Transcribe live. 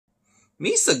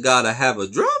Misa gotta have a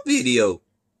drum video.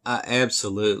 I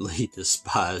absolutely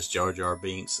despise Jar Jar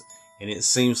Binks, and it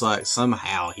seems like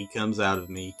somehow he comes out of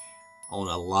me on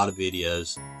a lot of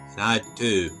videos, and I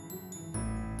do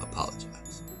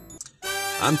apologize.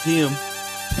 I'm Tim.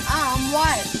 I'm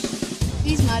Wyatt.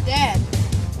 He's my dad.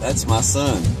 That's my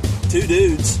son. 2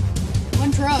 dudes.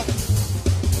 1 truck.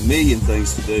 A million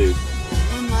things to do.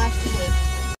 And 1 life to live.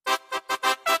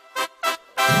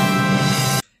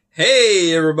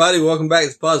 Hey everybody, welcome back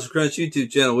to the Positive Crunch YouTube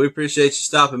channel. We appreciate you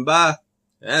stopping by,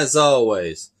 as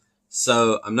always.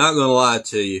 So, I'm not going to lie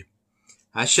to you.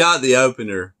 I shot the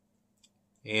opener,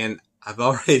 and I've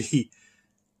already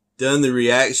done the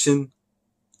reaction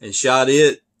and shot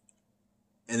it,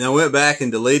 and I went back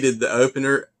and deleted the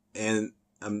opener, and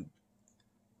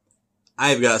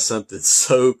I've got something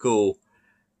so cool.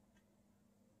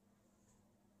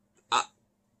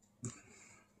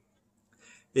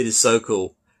 It is so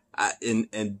cool.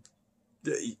 And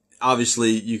obviously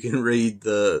you can read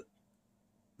the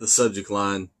subject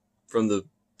line from the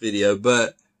video,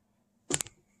 but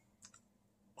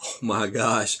oh my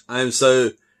gosh, I am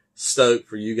so stoked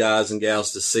for you guys and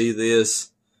gals to see this.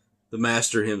 The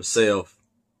master himself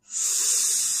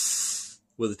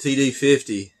with a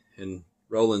TD50 and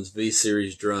Roland's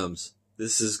V-Series drums.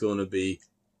 This is going to be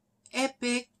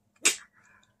epic.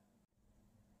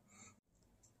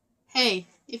 Hey,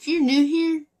 if you're new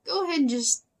here, go ahead and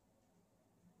just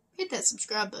hit that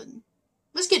subscribe button.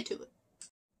 Let's get to it.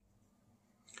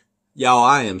 Y'all,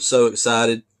 I am so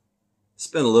excited. It's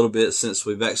been a little bit since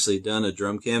we've actually done a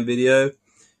drum cam video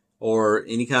or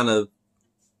any kind of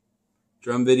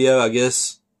drum video, I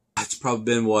guess. It's probably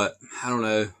been, what, I don't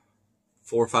know,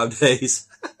 4 or 5 days.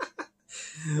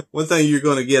 One thing you're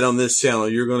going to get on this channel,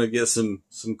 you're going to get some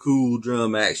cool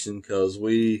drum action because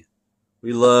we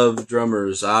love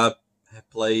drummers. I have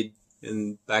played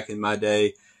back in my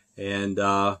day and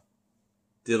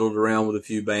diddled around with a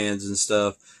few bands and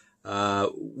stuff.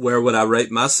 Where would I rate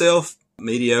myself?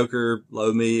 Mediocre,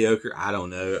 low mediocre? I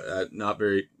don't know. Not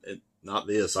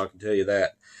this, I can tell you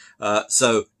that.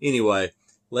 So anyway,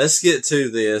 let's get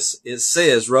to this. It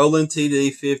says Roland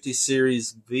TD50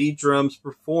 Series V Drums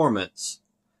Performance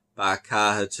by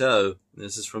Hahto.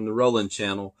 This is from the Roland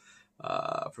channel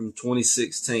from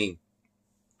 2016.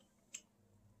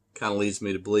 Kind of leads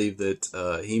me to believe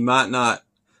that he might not,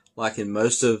 like in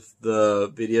most of the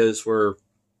videos where,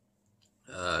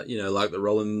 like the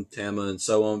Roland, Tama, and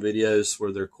so on videos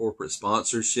where they're corporate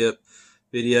sponsorship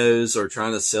videos or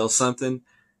trying to sell something.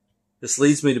 This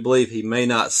leads me to believe he may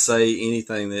not say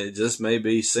anything, that it just may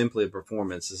be simply a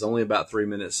performance. It's only about 3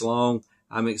 minutes long.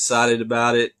 I'm excited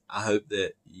about it. I hope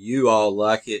that you all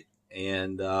like it.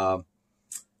 And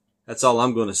that's all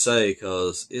I'm going to say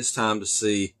because it's time to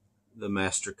see the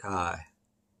Master Kai.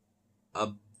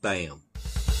 Bam.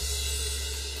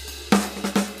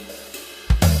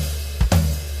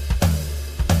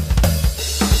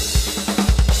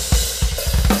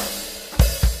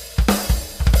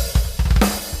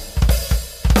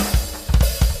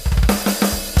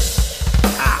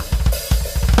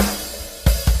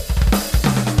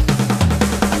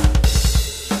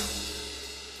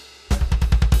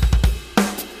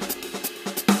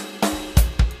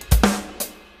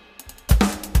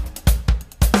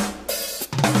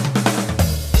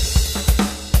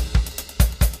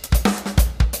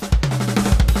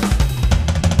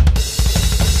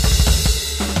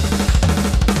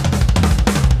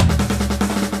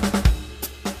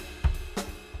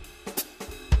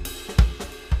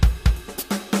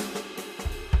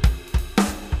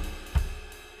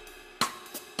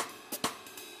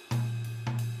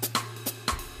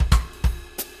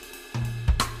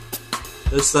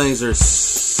 Those things are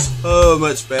so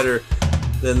much better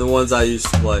than the ones I used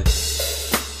to play.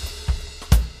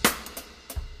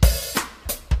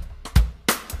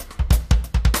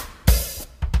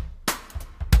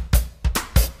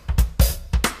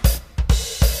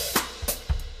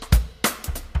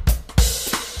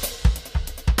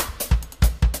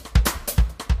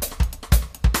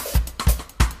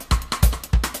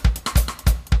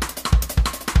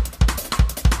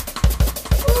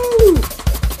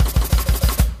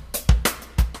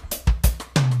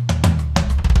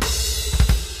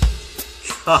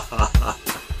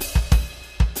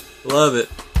 Love it.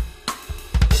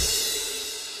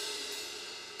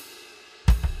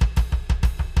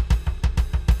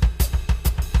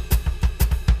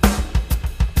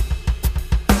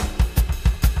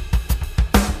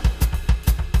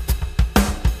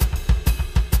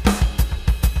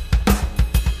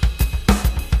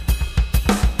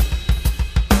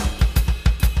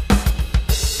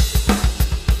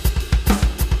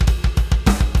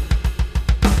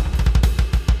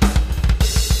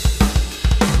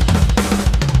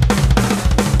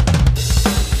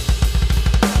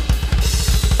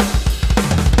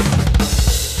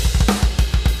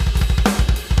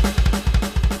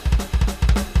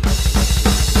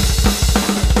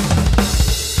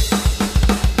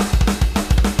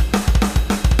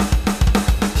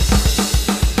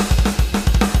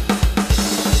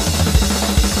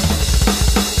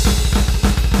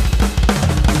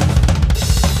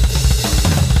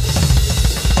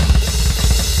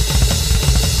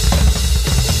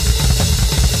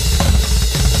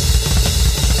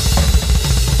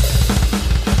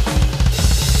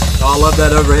 love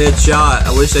that overhead shot.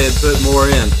 I wish they had put more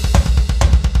in.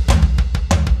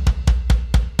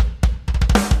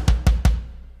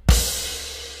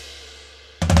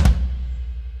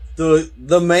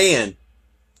 The man.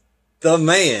 The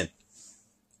man.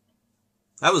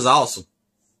 That was awesome.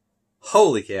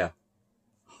 Holy cow.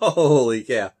 Holy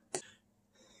cow.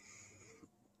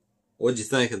 What'd you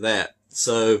think of that?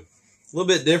 So, a little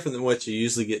bit different than what you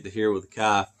usually get to hear with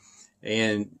Kai.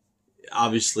 And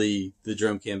obviously the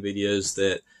drum cam videos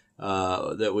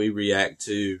that we react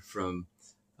to from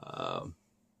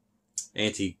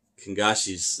Auntie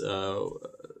Kangashi's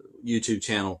YouTube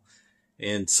channel,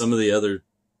 and some of the other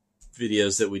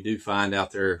videos that we do find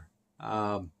out there.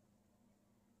 I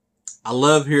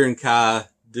love hearing Kai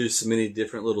do so many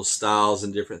different little styles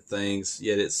and different things,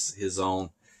 yet it's his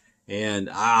own. And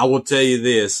I will tell you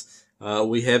this,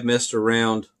 we have messed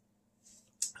around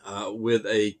with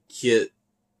a kit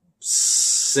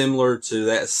similar to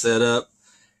that setup,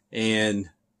 and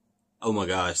oh my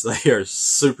gosh, they are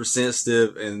super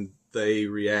sensitive and they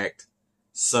react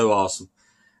so awesome.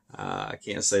 I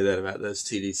can't say that about those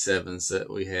TD7s that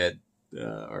we had,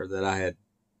 or that I had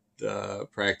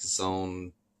practice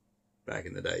on back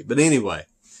in the day. But anyway,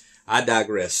 I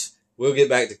digress. We'll get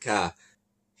back to Kai.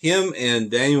 Him and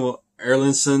Daniel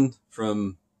Erlandson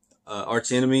from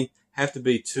Arch Enemy have to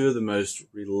be two of the most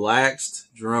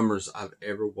relaxed drummers I've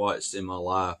ever watched in my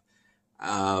life.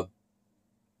 And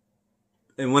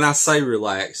when I say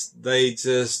relaxed, they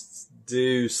just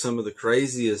do some of the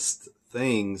craziest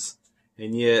things,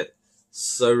 and yet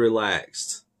so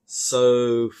relaxed,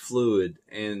 so fluid,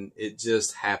 and it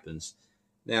just happens.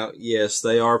 Now, yes,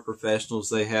 they are professionals.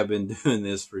 They have been doing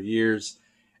this for years,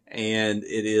 and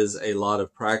it is a lot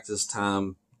of practice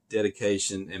time,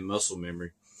 dedication, and muscle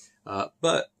memory.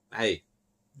 But hey,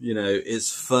 you know,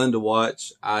 it's fun to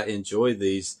watch. I enjoy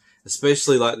these,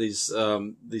 especially like these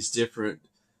different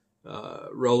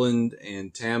Roland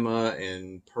and Tama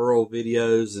and Pearl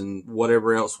videos and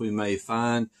whatever else we may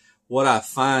find. What I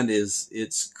find is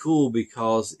it's cool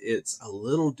because it's a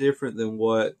little different than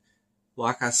what,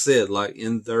 like I said, like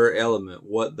in their element,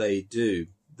 what they do.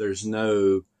 There's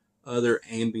no other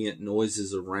ambient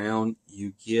noises around.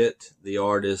 You get the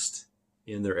artist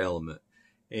in their element,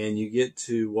 and you get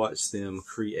to watch them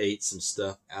create some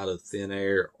stuff out of thin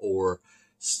air, or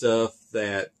stuff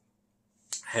that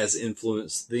has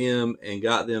influenced them and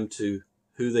got them to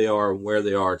who they are and where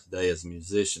they are today as a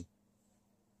musician.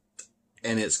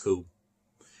 And it's cool.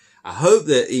 I hope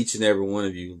that each and every one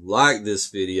of you like this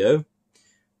video.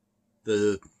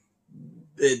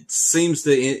 It seems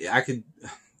that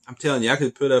I'm telling you, I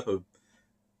could put up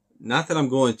not that I'm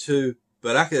going to,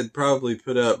 but I could probably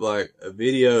put up like a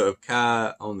video of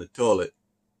Kai on the toilet,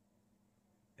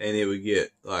 and it would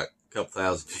get like a couple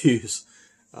thousand views.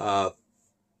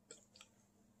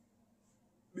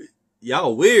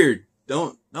 Y'all weird.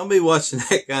 Don't be watching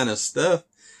that kind of stuff.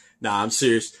 Nah, I'm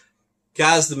serious.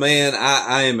 Kai's the man.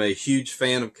 I am a huge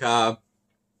fan of Kai,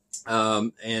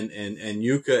 and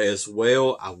Yuka as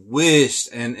well. I wished,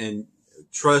 and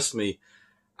trust me,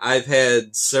 I've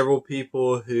had several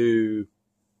people who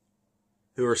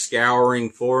are scouring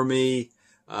for me,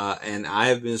 and I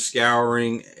have been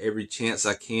scouring every chance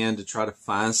I can to try to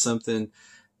find something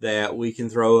that we can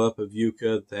throw up of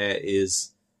Yuka that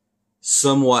is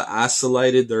somewhat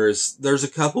isolated. There's a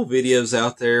couple videos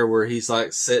out there where he's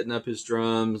like setting up his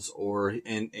drums,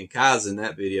 and Kai's in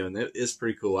that video, and it's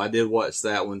pretty cool. I did watch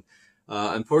that one.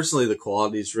 Unfortunately, the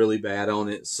quality is really bad on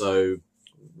it, so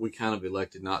we kind of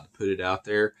elected not to put it out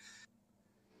there.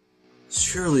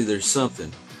 Surely there's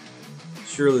something.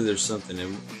 Surely there's something,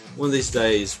 and one of these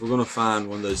days we're going to find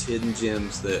one of those hidden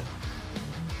gems that,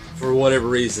 for whatever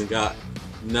reason, got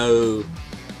no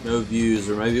views,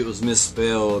 or maybe it was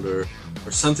misspelled, or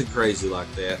something crazy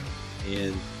like that,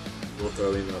 and we'll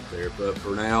throw him up there. But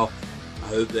for now, I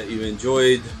hope that you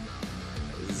enjoyed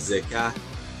Zekai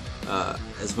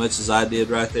as much as I did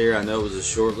right there. I know it was a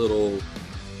short little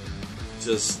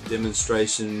just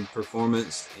demonstration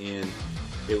performance, and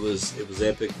it was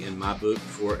epic in my book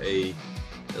for a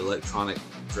electronic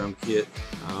drum kit.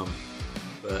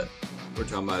 But we're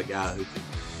talking about a guy who could,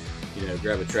 you know,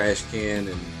 grab a trash can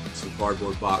and some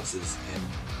cardboard boxes and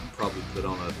probably put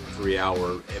on a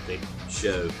 3-hour epic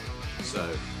show.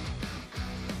 So,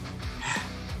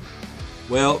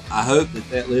 well, I hope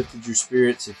that lifted your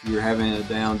spirits if you're having a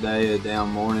down day, a down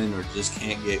morning, or just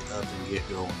can't get up and get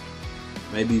going.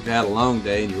 Maybe you've had a long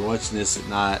day and you're watching this at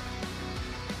night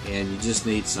and you just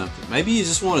need something. Maybe you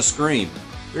just want to scream.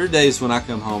 There are days when I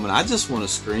come home and I just want to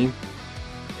scream,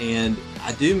 and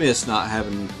I do miss not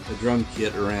having a drum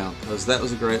kit around, because that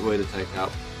was a great way to take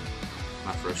out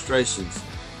my frustrations.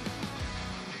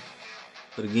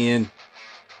 But again,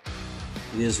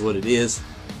 it is what it is.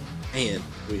 And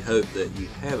we hope that you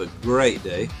have a great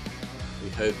day. We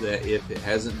hope that if it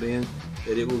hasn't been,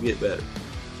 that it will get better.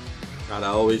 Try to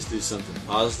always do something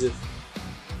positive.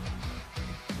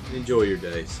 And enjoy your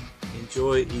days.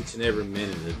 Enjoy each and every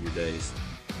minute of your days.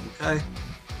 Okay?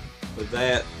 With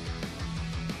that,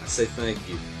 I say thank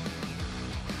you.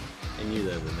 And you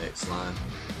know the next line.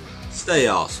 Stay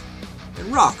awesome and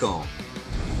rock on.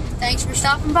 Thanks for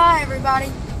stopping by,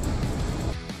 everybody.